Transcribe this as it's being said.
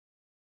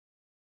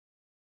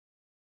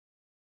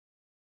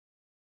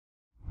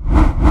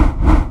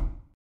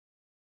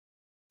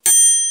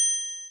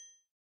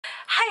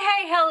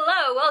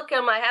Hello,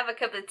 welcome. I have a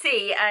cup of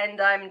tea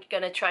and I'm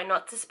gonna try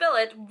not to spill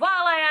it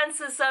while I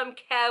answer some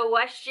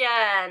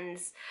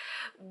questions.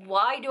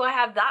 Why do I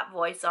have that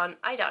voice on?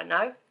 I don't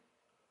know.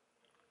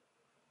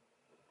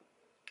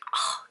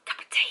 Oh, cup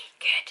of tea,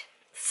 good.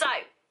 So,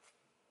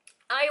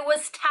 I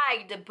was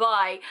tagged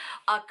by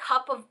a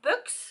cup of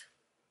books.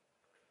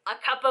 A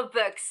Cup of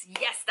Books,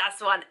 yes,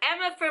 that's one.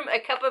 Emma from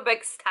A Cup of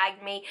Books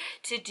tagged me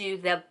to do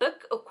the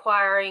book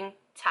acquiring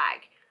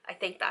tag. I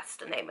think that's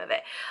the name of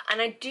it.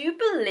 And I do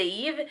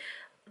believe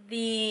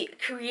the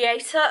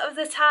creator of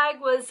the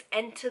tag was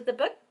Enter the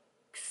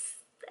Books.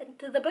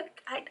 Enter the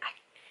Book? I'm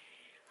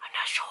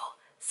not sure.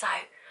 So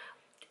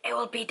it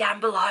will be down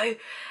below.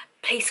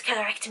 Please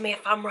correct me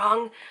if I'm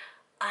wrong.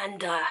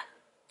 And yeah.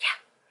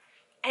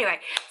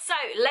 Anyway, so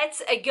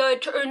let's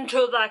get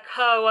into the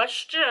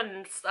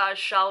questions,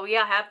 shall we?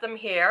 I have them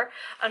here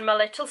on my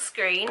little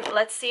screen.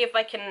 Let's see if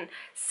I can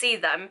see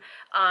them,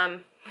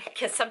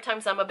 because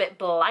sometimes I'm a bit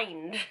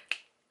blind.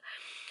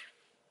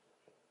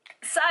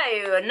 So,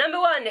 number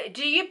one,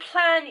 do you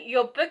plan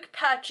your book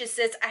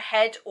purchases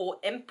ahead or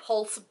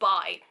impulse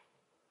buy?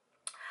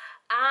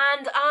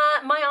 And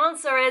my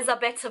answer is a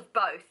bit of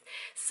both.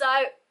 So,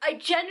 I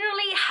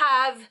generally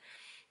have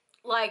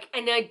like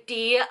an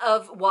idea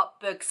of what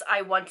books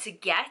I want to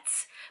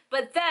get,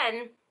 but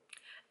then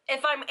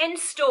if I'm in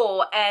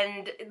store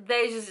and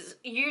there's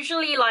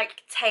usually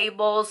like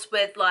tables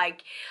with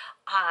like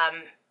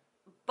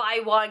buy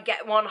one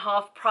get one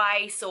half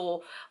price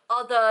or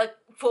other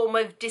form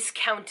of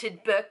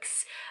discounted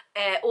books,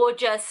 or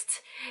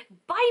just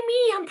buy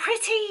me, I'm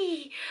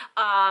pretty,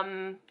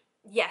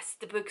 yes,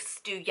 the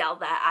books do yell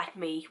that at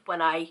me when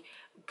I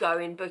go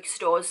in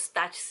bookstores.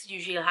 That's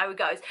usually how it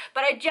goes,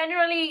 but I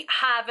generally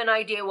have an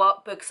idea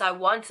what books I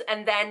want,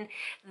 and then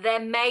there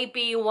may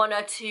be one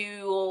or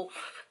two or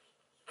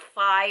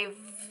five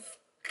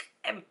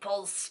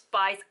impulse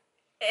buys.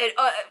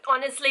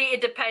 Honestly,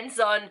 it depends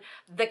on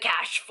the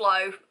cash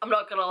flow, I'm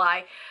not gonna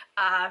lie.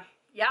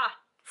 Yeah,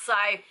 so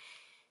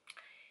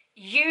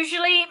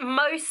usually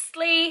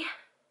mostly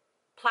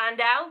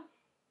planned out,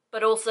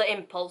 but also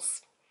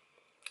impulse.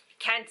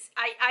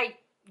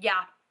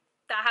 Yeah,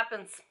 that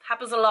happens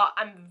a lot.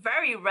 I'm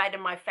very red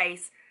in my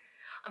face.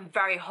 I'm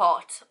very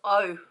hot.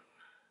 Oh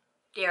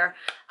dear.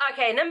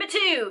 Okay, number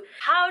two.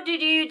 How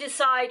did you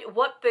decide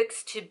what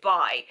books to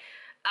buy?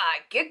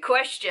 Good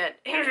question.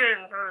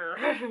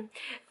 I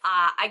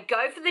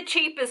go for the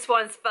cheapest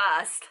ones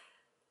first.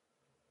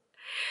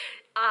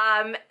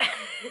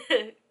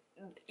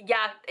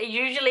 Yeah,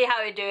 usually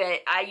how I do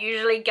it. I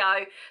usually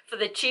go for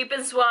the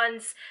cheapest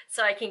ones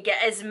so I can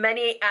get as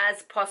many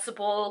as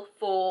possible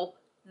for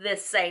the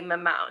same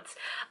amount,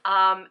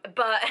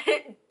 but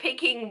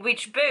picking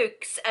which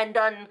books and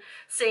then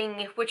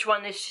seeing which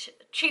one is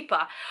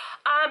cheaper.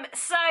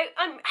 So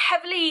I'm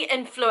heavily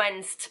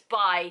influenced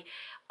by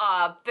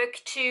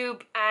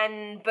BookTube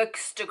and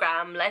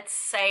Bookstagram. Let's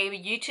say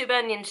YouTube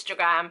and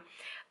Instagram.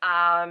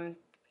 I'm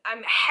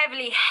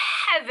heavily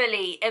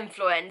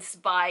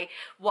influenced by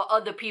what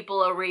other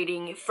people are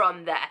reading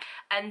from there,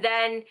 and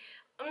then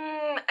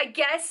I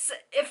guess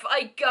if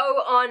I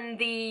go on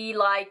the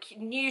like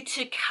new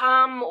to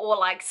come or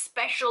like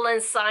special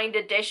and signed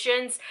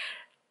editions,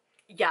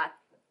 yeah,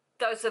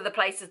 those are the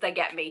places that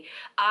get me.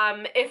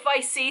 If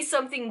I see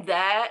something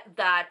there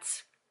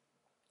that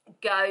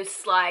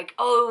goes like,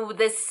 oh,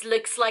 this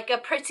looks like a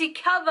pretty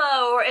cover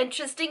or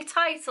interesting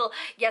title,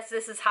 yes,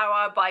 this is how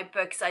I buy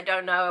books I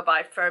don't know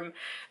about from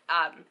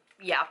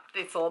yeah,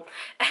 before.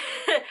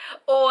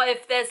 Or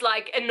if there's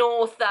like an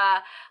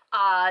author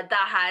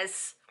that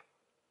has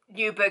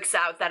new books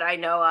out that I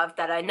know of,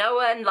 that I know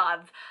and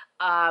love,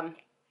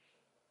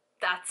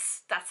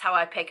 that's how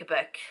I pick a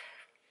book.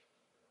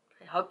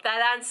 I hope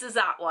that answers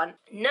that one.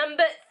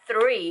 Number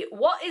three,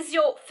 what is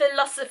your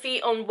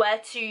philosophy on where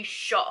to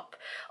shop?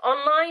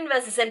 Online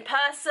versus in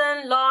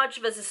person, large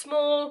versus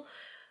small,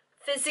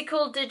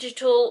 physical,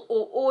 digital,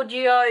 or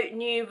audio,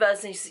 new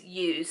versus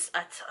used,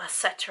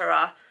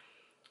 etc.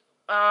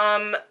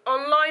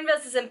 Online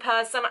versus in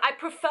person. I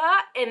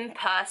prefer in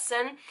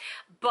person,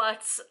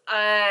 but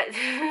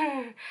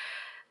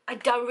I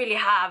don't really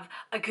have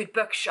a good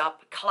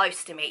bookshop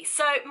close to me.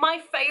 So my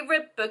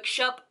favourite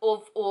bookshop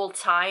of all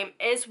time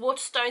is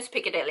Waterstones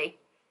Piccadilly,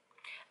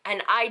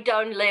 and I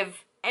don't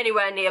live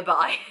anywhere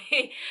nearby.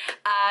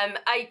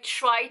 I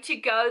try to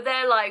go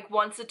there like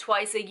once or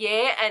twice a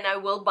year, and I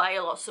will buy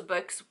lots of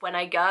books when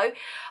I go.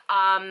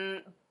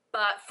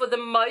 But for the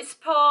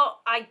most part,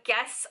 I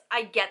guess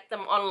I get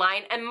them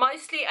online, and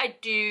mostly I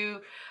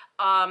do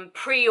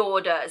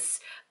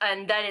pre-orders,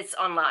 and then it's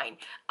online.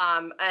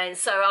 And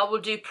so I will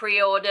do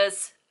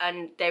pre-orders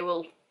and they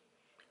will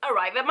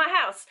arrive at my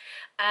house.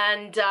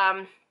 And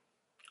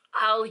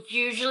I'll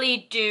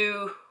usually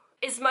do,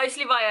 it's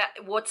mostly via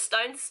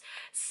Waterstones,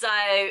 so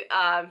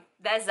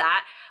there's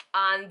that.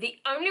 And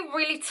the only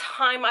really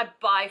time I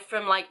buy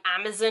from like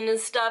Amazon and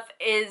stuff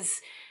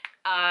is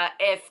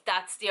if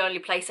that's the only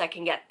place I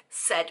can get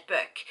said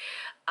book.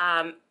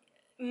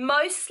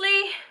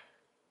 Mostly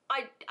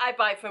I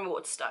buy from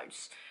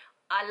Waterstones.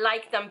 I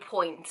like them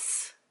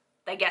points.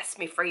 they guess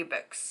me free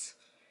books.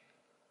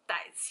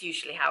 That's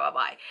usually how I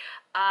buy.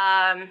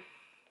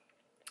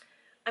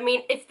 I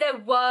mean, if there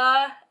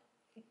were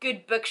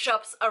good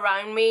bookshops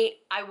around me,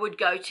 I would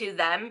go to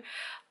them.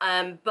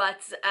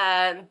 But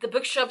the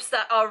bookshops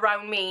that are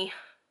around me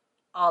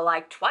are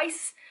like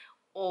twice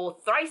or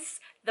thrice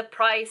the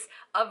price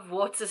of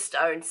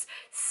Waterstones.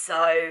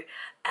 So,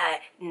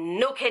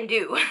 no can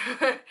do.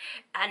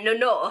 And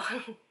no.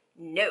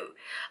 No.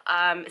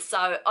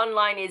 So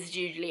online is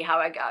usually how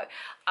I go.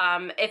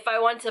 If I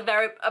want a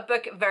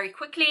book very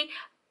quickly,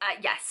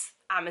 yes,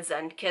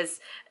 Amazon, because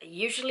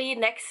usually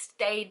next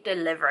day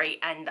delivery,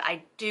 and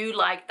I do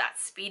like that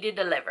speedy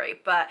delivery.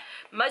 But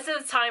most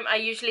of the time I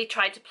usually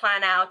try to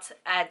plan out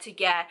to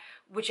get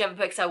whichever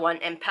books I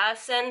want in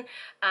person,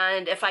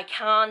 and if I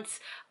can't,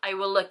 I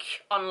will look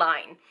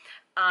online.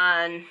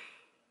 And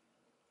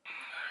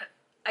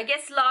I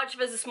guess large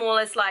versus small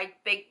is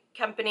like big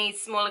companies,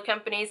 smaller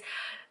companies.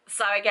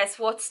 So I guess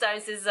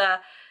Waterstones is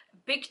a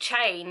big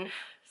chain.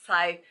 So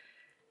I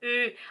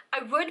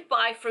would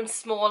buy from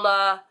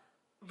smaller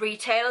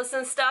retailers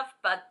and stuff,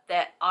 but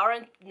there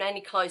aren't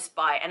many close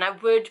by, and I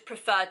would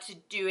prefer to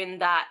doing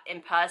that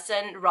in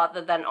person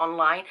rather than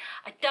online.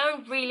 I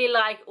don't really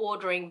like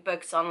ordering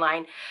books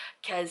online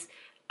because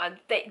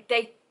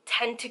they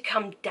tend to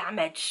come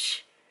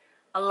damaged.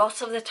 A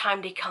lot of the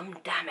time they come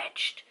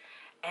damaged,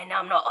 and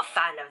I'm not a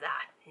fan of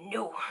that.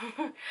 No.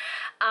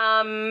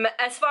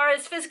 As far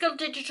as physical,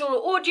 digital,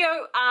 or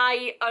audio,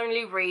 I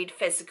only read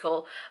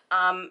physical.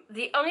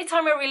 The only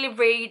time I really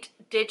read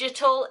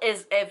digital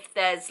is if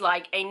there's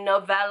like a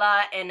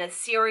novella in a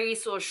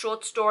series or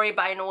short story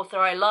by an author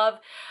I love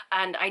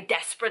and I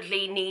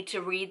desperately need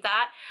to read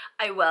that,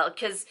 I will,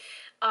 because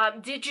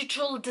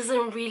digital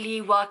doesn't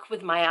really work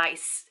with my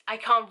eyes. I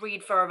can't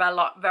read for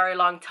a very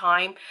long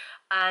time,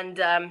 and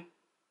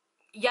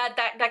yeah,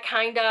 that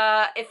kind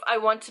of, if I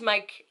want to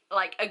make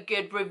like a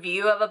good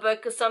review of a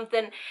book or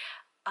something,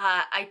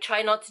 I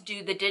try not to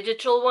do the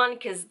digital one,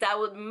 because that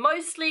would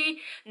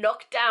mostly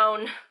knock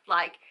down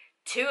like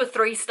 2 or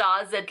 3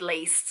 stars at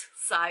least.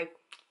 So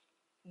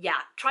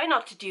yeah, try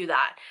not to do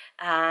that.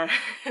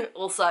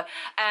 Also,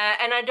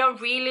 and I don't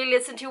really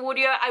listen to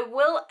audio. I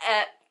will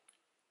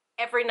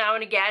every now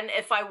and again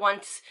if I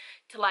want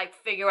to like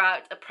figure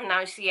out a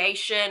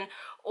pronunciation,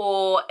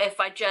 or if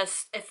like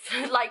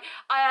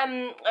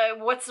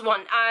what's the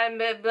one,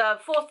 the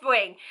Fourth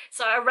Wing.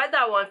 So I read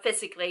that one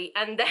physically,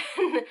 and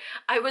then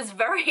I was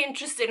very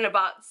interested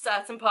about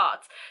certain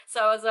parts,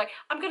 so I was like,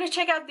 I'm gonna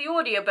check out the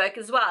audiobook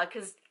as well,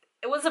 because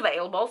it was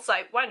available, so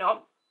why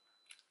not?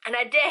 And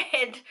I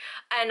did,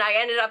 and I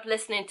ended up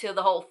listening to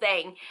the whole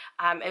thing.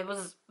 It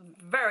was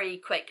very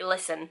quick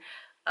listen.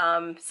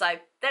 So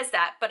there's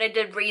that, but I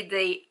did read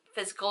the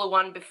physical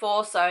one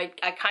before, so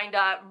I kind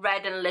of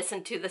read and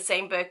listened to the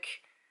same book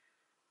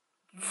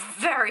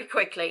very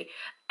quickly.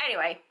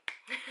 Anyway,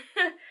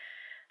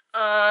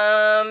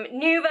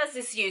 new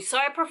versus used. So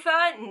I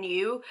prefer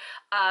new.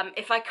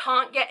 If I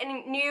can't get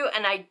any new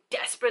and I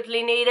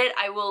desperately need it,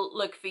 I will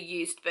look for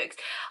used books.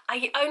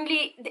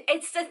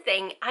 It's the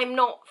thing, I'm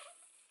not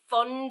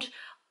fond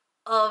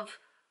of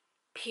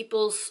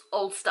people's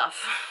old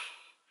stuff.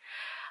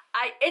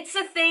 It's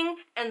a thing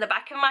in the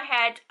back of my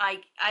head.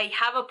 I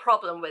have a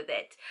problem with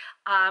it.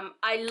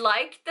 I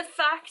like the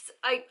fact,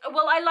 I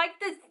like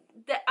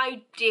the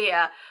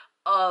idea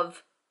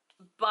of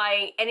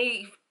buying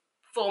any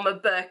form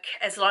of book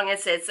as long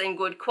as it's in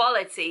good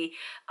quality,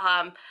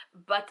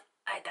 but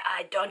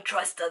I don't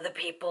trust other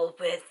people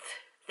with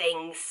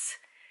things.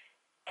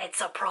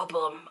 It's a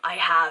problem I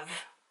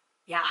have.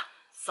 Yeah,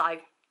 so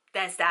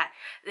there's that.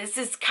 This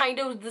is kind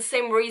of the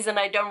same reason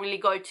I don't really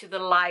go to the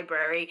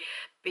library,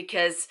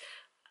 because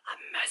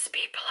most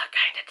people are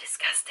kind of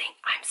disgusting.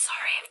 I'm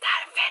sorry if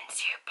that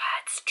offends you, but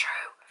it's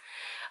true.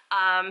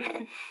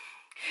 I'm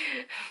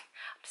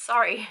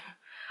sorry.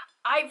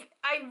 I've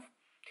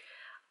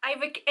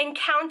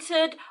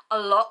encountered a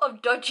lot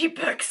of dodgy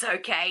books.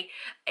 Okay,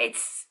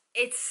 it's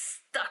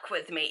stuck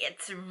with me.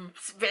 It's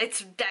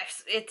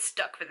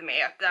stuck with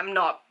me. I'm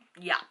not.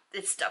 Yeah,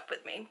 it's stuck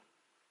with me.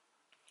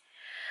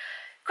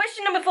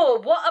 Question number 4.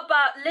 What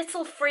about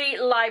little free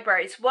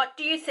libraries? What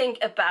do you think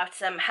about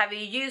them? Have you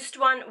used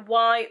one?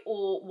 Why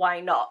or why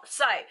not?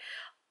 So,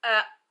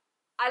 I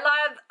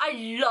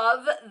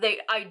love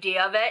the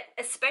idea of it,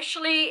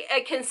 especially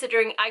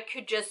considering I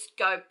could just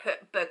go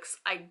put books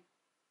I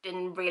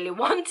didn't really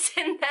want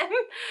in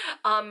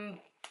them.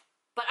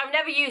 But I've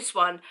never used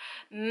one,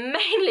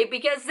 mainly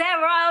because there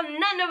are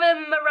none of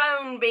them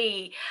around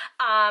me.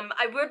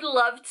 I would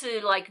love to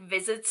like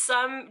visit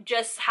some,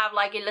 just have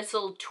like a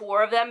little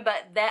tour of them,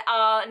 but there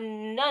are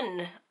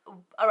none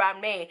around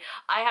me.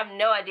 I have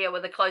no idea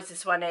where the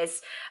closest one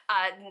is.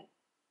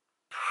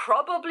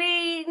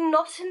 Probably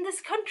not in this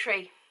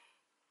country.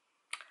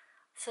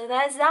 So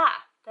there's that.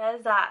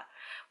 There's that.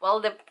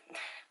 Well,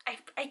 I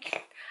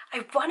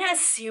want to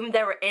assume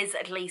there is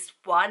at least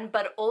one,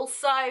 but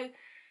also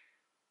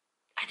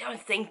I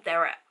don't think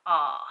there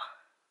are.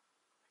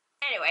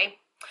 Anyway,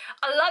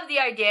 I love the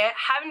idea.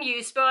 Haven't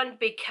used one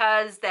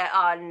because there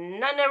are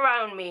none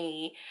around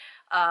me.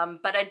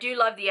 but I do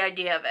love the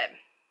idea of it.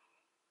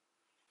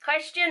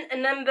 Question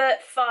number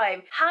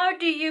 5. How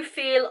do you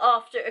feel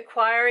after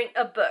acquiring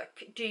a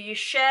book? Do you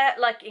share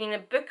like in a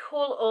book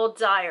haul or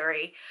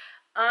diary?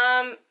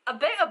 A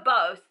bit of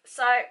both.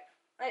 So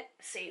let's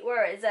see,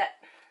 where is it?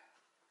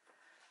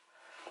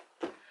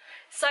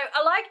 So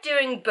I like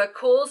doing book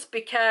hauls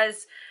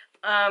because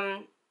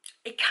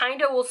it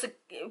kind of also,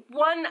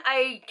 one,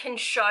 I can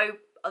show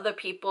other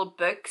people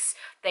books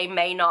they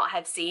may not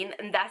have seen,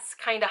 and that's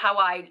kind of how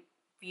I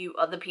view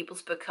other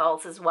people's book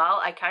hauls as well.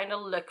 I kind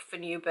of look for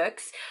new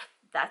books.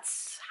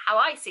 That's how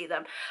I see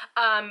them.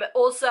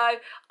 Also,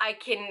 I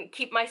can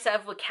keep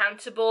myself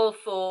accountable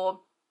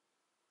for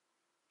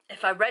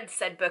if I read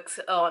said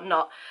books or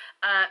not.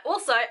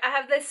 Also, I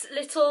have this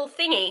little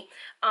thingy.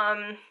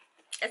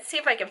 Let's see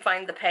if I can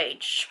find the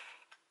page.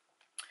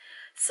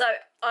 So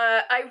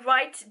I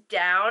write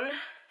down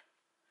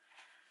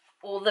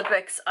all the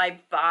books I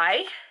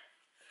buy.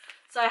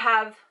 So I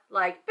have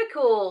like book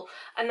haul,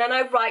 and then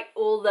I write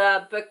all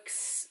the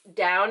books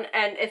down,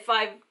 and if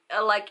I've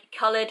like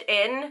colored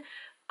in,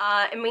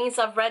 it means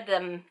I've read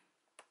them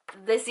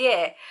this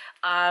year.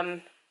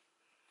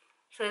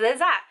 So there's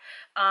that.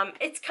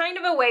 It's kind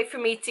of a way for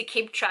me to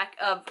keep track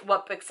of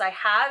what books I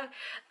have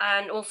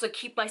and also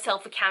keep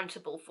myself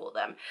accountable for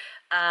them.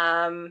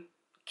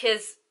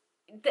 Because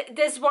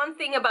there's one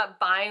thing about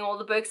buying all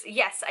the books.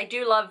 Yes, I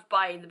do love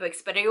buying the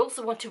books, but I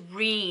also want to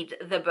read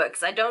the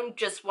books. I don't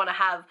just want to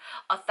have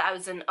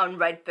 1,000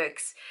 unread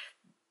books.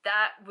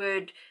 That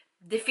would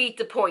defeat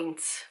the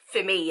point,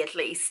 for me at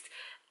least.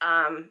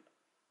 Yeah.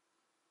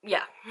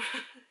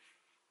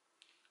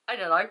 I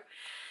don't know.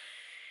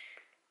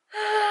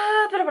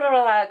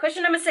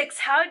 Question number 6.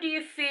 How do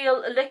you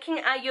feel looking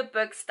at your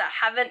books that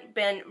haven't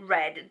been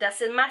read?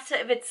 Does it matter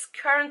if it's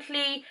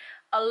currently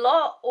a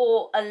lot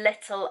or a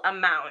little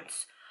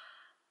amount?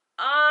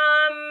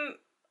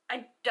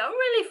 I don't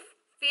really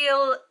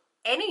feel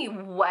any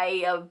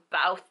way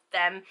about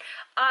them.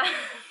 I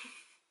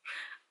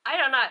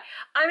don't know.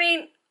 I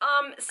mean,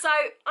 so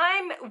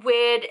I'm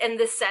weird in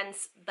the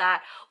sense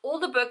that all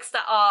the books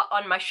that are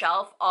on my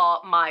shelf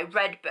are my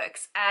read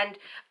books, and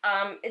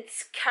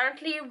it's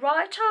currently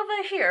right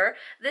over here.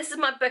 This is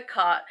my book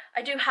cart.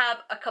 I do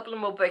have a couple of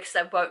more books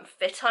that won't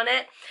fit on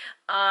it,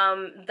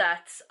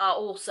 that are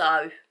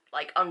also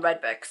like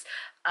unread books,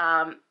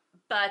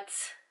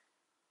 but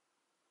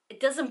it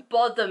doesn't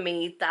bother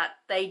me that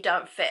they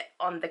don't fit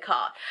on the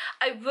cart.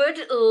 I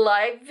would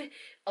love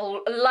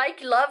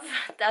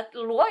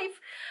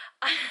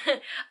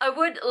I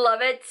would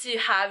love it to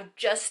have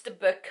just the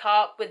book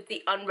cart with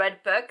the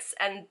unread books,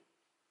 and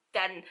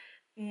then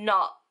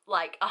not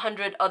like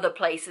 100 other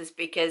places,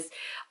 because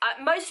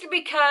mostly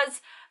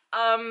because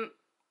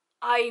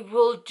I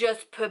will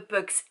just put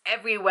books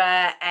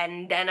everywhere,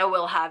 and then I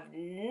will have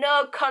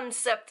no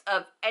concept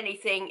of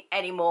anything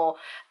anymore,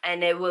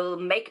 and it will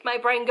make my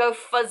brain go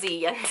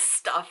fuzzy and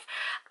stuff.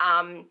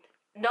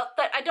 Not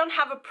that I don't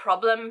have a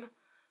problem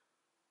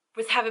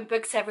with having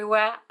books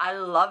everywhere. I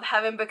love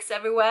having books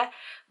everywhere,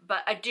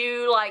 but I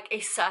do like a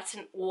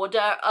certain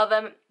order of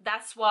them.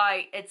 That's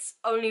why it's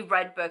only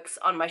read books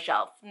on my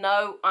shelf.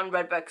 No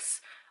unread books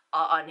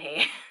are on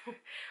here.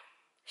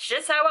 It's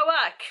just how I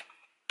work.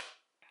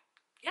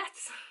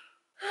 Yes.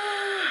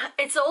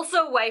 It's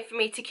also a way for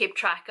me to keep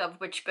track of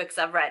which books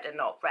I've read and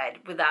not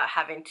read without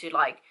having to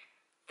like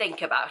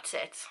think about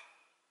it.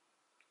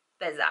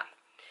 There's that.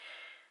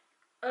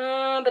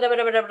 And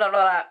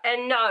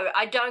no,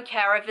 I don't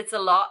care if it's a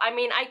lot. I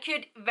mean, I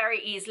could very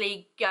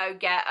easily go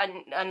get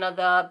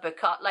another book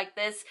cart like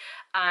this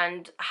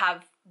and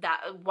have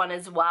that one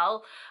as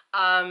well.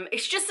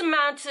 It's just a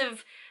amount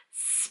of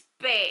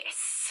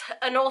space,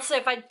 and also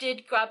if I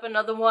did grab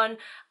another one,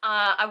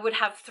 I would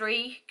have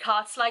 3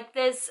 carts like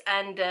this,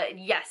 and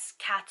yes,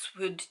 cats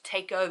would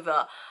take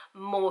over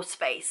more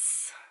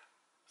space.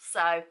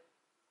 So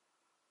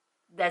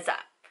there's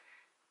that.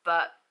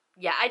 But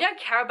yeah, I don't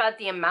care about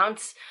the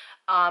amounts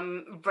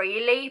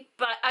really,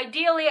 but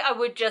ideally I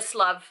would just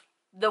love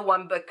the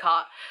one book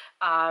cart,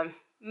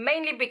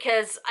 mainly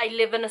because I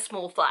live in a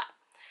small flat,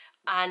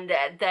 and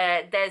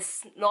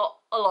there's not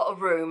a lot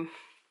of room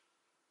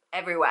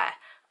everywhere,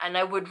 and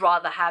I would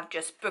rather have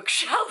just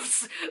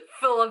bookshelves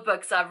full of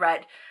books I've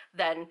read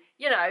than,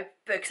 you know,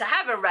 books I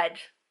haven't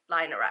read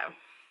lying around.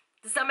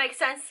 Does that make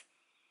sense?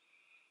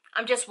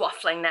 I'm just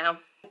waffling now.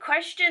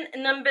 Question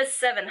number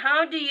 7.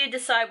 How do you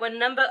decide what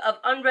number of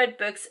unread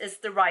books is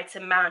the right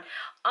amount?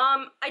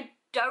 I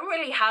don't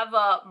really have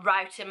a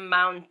right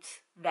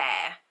amount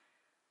there.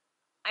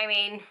 I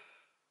mean,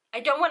 I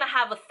don't want to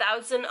have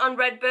 1,000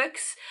 unread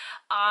books,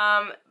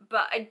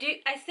 but I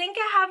think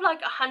I have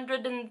like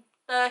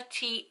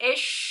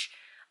 130-ish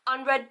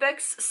unread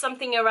books,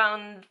 something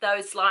around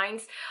those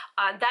lines.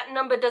 That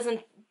number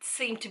doesn't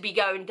seem to be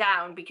going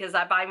down because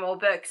I buy more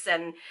books,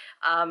 and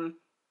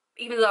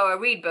even though I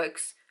read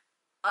books,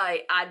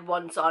 I add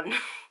ones on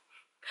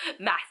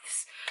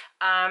maths.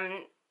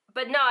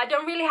 But no, I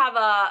don't really have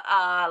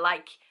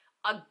like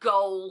a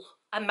goal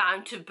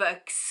amount of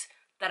books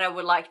that I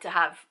would like to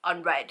have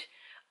unread.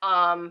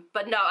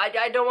 But no,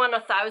 I don't want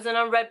 1,000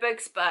 unread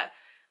books, but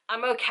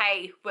I'm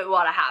okay with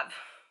what I have.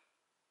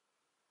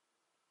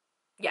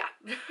 Yeah.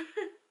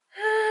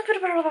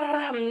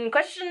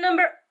 Question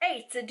number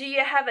 8. Do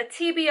you have a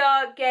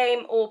TBR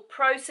game or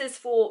process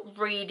for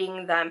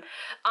reading them?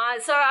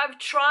 So I've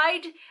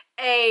tried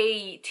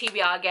a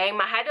TBR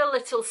game. I had a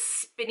little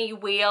spinny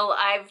wheel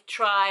I've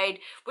tried,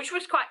 which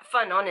was quite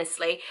fun,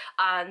 honestly.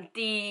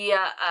 The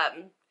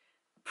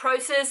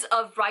process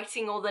of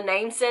writing all the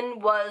names in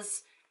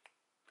was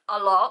a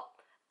lot,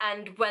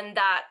 and when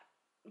that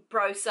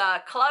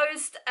browser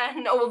closed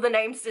and all the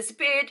names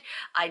disappeared,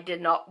 I did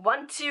not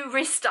want to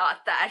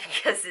restart that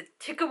because it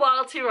took a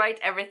while to write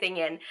everything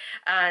in,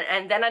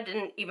 and then I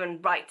didn't even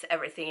write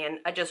everything in,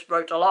 I just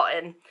wrote a lot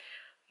in.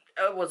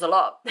 It was a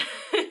lot.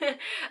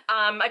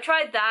 I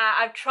tried that.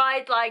 I've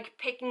tried like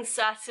picking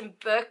certain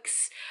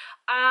books.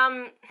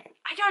 I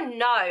don't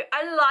know,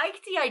 I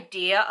like the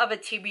idea of a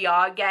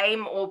TBR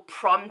game or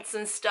prompts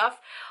and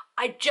stuff.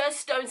 I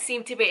just don't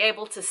seem to be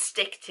able to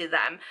stick to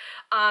them.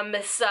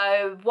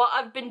 So what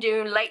I've been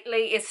doing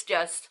lately is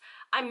just,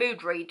 I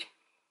mood read.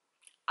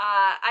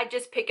 I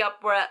just pick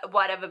up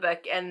whatever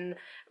book and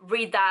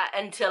read that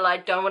until I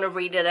don't want to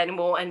read it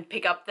anymore and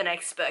pick up the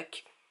next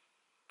book.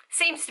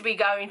 Seems to be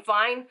going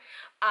fine.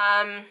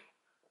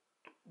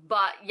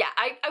 But yeah,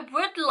 I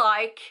would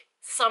like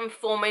some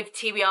form of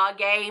TBR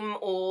game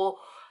or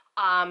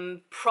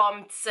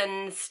prompts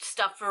and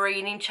stuff for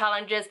reading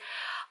challenges.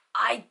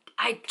 I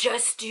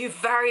just do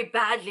very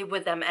badly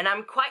with them, and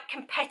I'm quite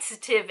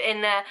competitive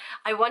in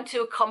I want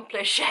to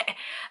accomplish it.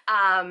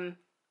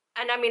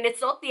 And I mean,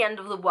 it's not the end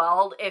of the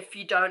world if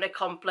you don't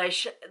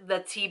accomplish the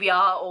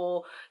TBR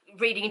or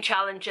reading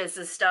challenges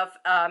and stuff.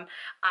 I'm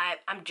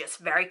just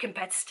very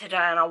competitive,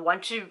 and I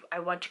want to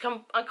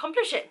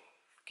accomplish it.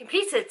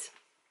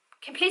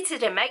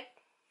 Completed it, mate.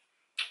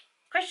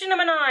 Question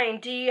number 9.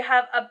 Do you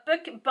have a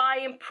book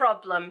buying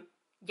problem?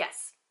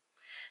 Yes.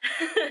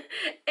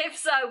 If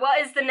so, what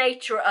is the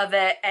nature of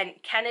it,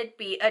 and can it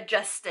be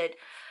adjusted?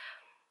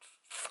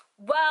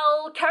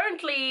 Well,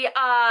 currently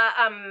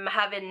I'm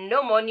having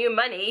no more new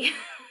money.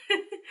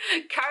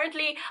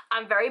 Currently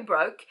I'm very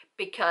broke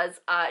because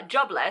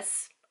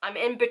jobless. I'm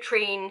in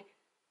between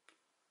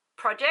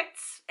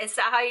projects. Is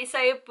that how you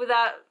say it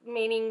without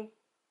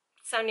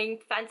sounding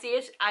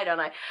fancy-ish? I don't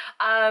know.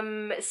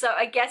 So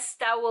I guess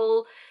that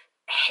will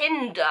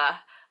hinder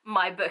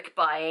my book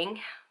buying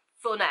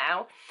for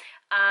now.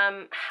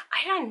 I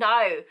don't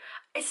know.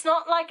 It's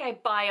not like I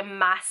buy a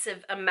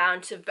massive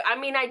amount of, I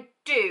mean, I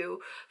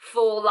do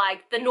for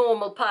like the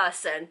normal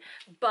person,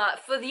 but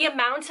for the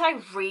amount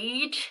I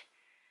read,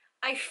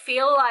 I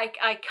feel like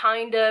I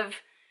kind of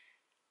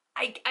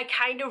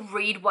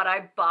read what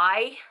I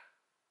buy,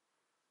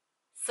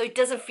 so it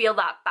doesn't feel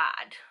that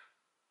bad.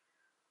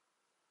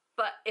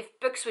 But if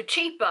books were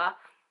cheaper,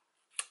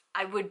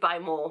 I would buy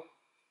more.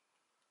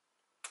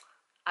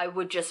 I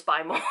would just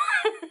buy more.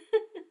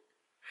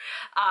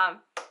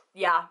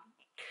 Yeah.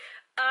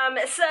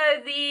 So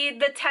the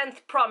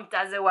 10th prompt,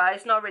 as it were,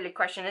 it's not really a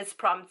question, it's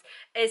prompt,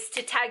 is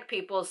to tag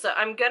people. So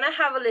I'm gonna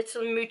have a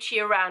little moochie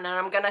around, and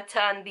I'm gonna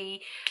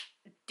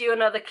do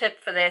another clip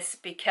for this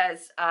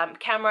because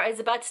camera is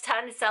about to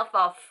turn itself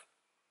off.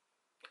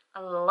 I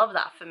love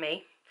that for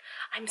me.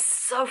 I'm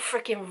so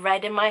freaking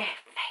red in my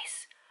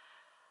face.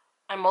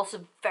 I'm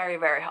also very,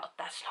 very hot.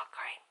 That's not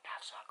great.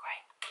 That's not great.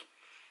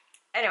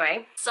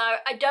 Anyway, so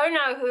I don't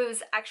know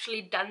who's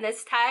actually done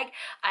this tag.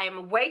 I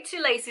am way too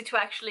lazy to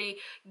actually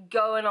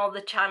go on all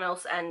the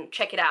channels and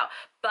check it out.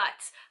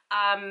 But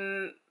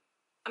I'm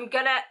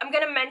gonna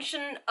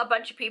mention a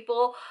bunch of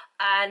people,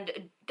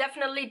 and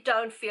definitely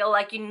don't feel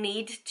like you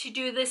need to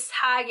do this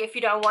tag if you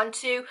don't want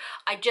to.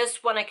 I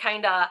just want to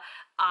kind of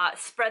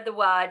spread the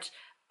word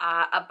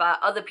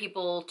about other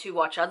people to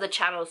watch, other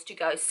channels to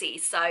go see.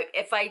 So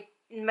if I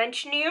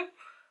mention you,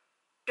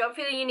 don't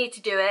feel you need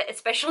to do it,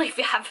 especially if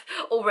you have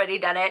already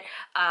done it,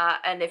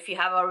 and if you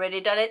have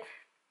already done it,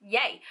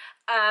 yay.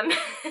 But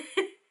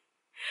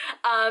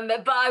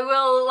I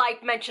will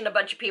like mention a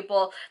bunch of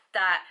people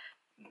that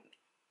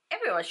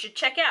everyone should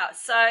check out.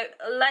 So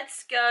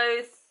let's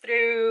go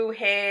through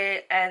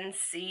here and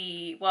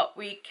see what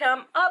we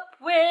come up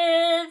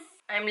with.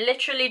 I'm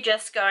literally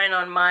just going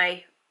on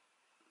my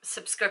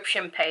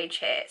subscription page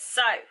here.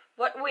 So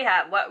what we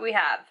have.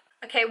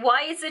 Okay,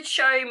 why is it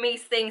showing me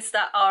things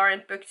that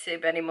aren't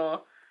BookTube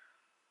anymore?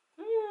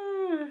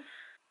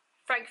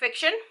 Frank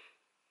Fiction.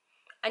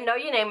 I know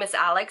your name is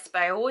Alex,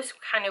 but I always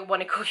kind of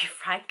want to call you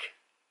Frank.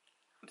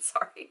 I'm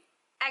sorry.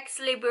 Ex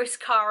Libris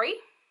Kari.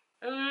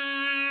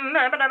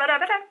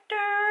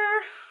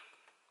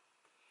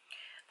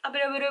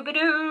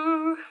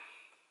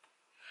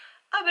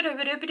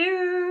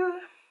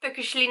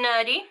 Bookishly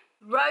Nerdy.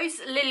 Rose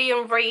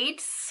Lillian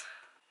Reads.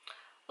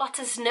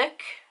 Lotta's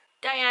Nook.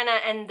 Diana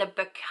and the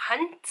Book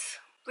Hunt,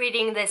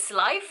 Reading This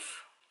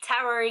Life,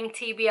 Towering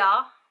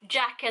TBR,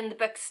 Jack and the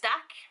Book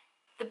Stack,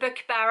 The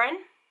Book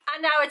Baron,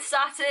 and now it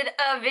started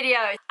a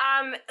video.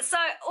 So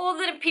all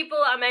the people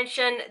I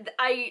mentioned,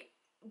 I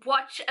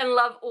watch and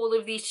love all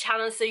of these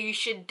channels, so you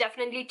should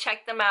definitely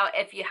check them out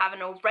if you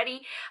haven't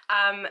already.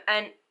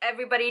 And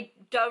everybody,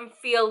 don't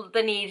feel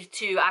the need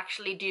to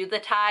actually do the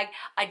tag.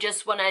 I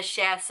just want to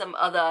share some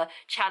other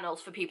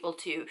channels for people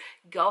to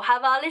go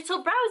have a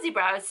little browsy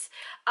browse.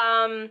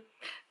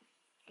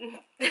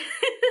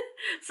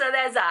 So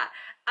there's that.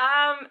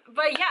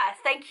 But yeah,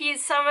 thank you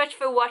so much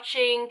for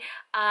watching.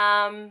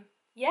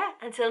 Yeah,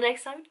 until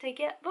next time, take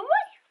care, bye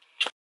bye.